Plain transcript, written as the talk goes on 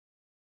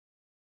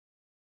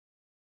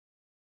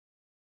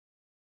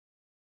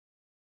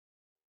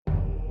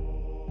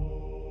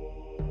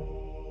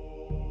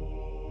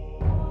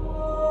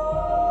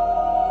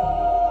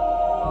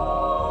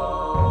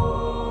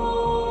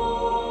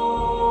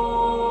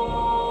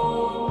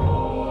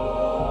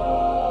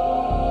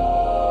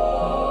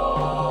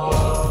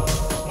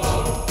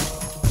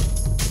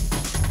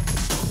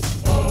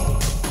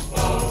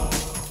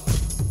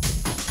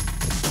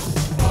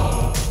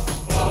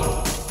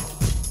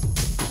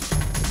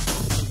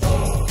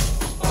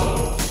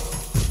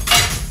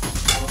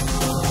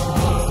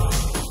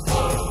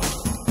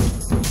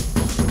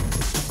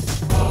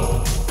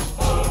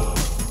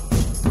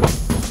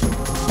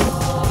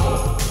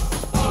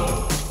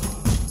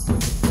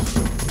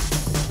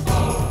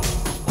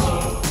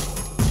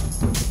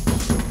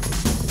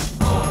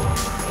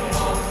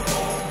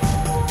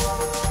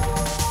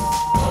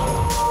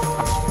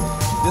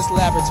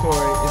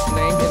Observatory is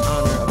named in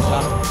honor of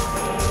Dr.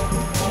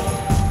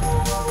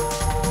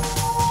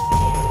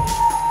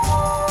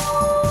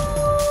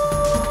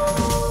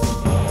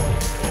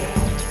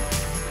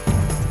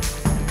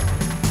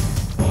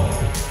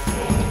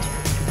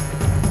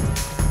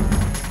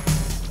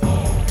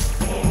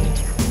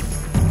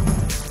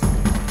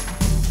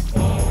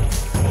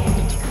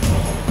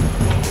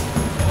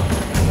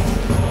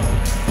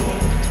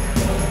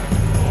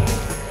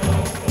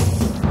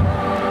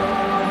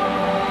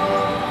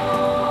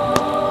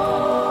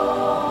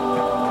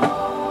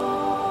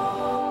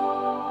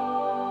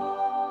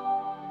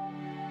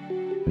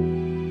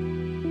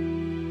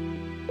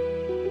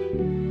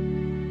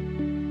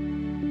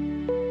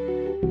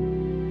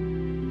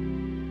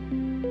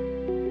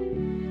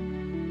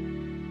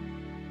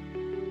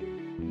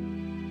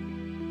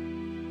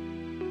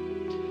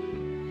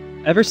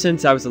 Ever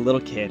since I was a little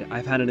kid,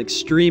 I've had an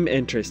extreme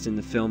interest in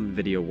the film and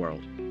video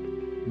world.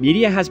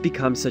 Media has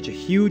become such a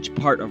huge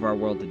part of our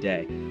world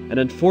today, and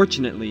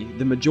unfortunately,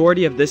 the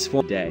majority of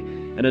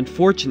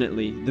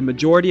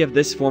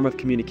this form of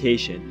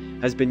communication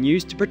has been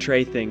used to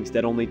portray things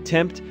that only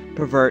tempt,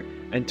 pervert,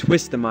 and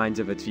twist the minds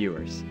of its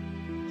viewers.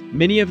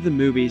 Many of the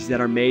movies that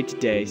are made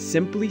today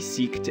simply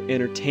seek to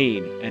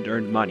entertain and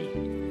earn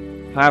money.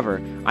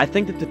 However, I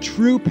think that the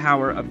true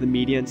power of the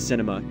media and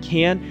cinema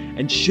can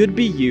and should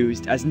be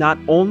used as not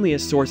only a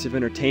source of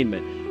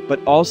entertainment,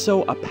 but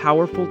also a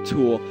powerful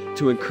tool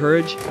to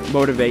encourage,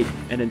 motivate,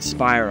 and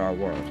inspire our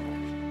world.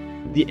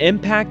 The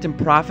impact and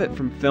profit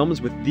from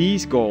films with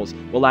these goals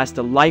will last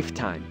a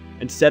lifetime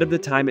instead of the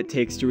time it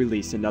takes to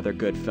release another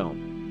good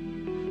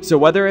film. So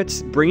whether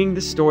it's bringing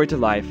the story to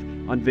life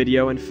on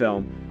video and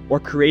film, or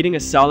creating a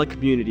solid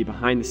community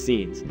behind the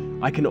scenes,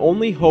 I can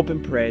only hope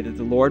and pray that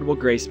the Lord will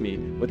grace me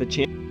with a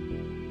chance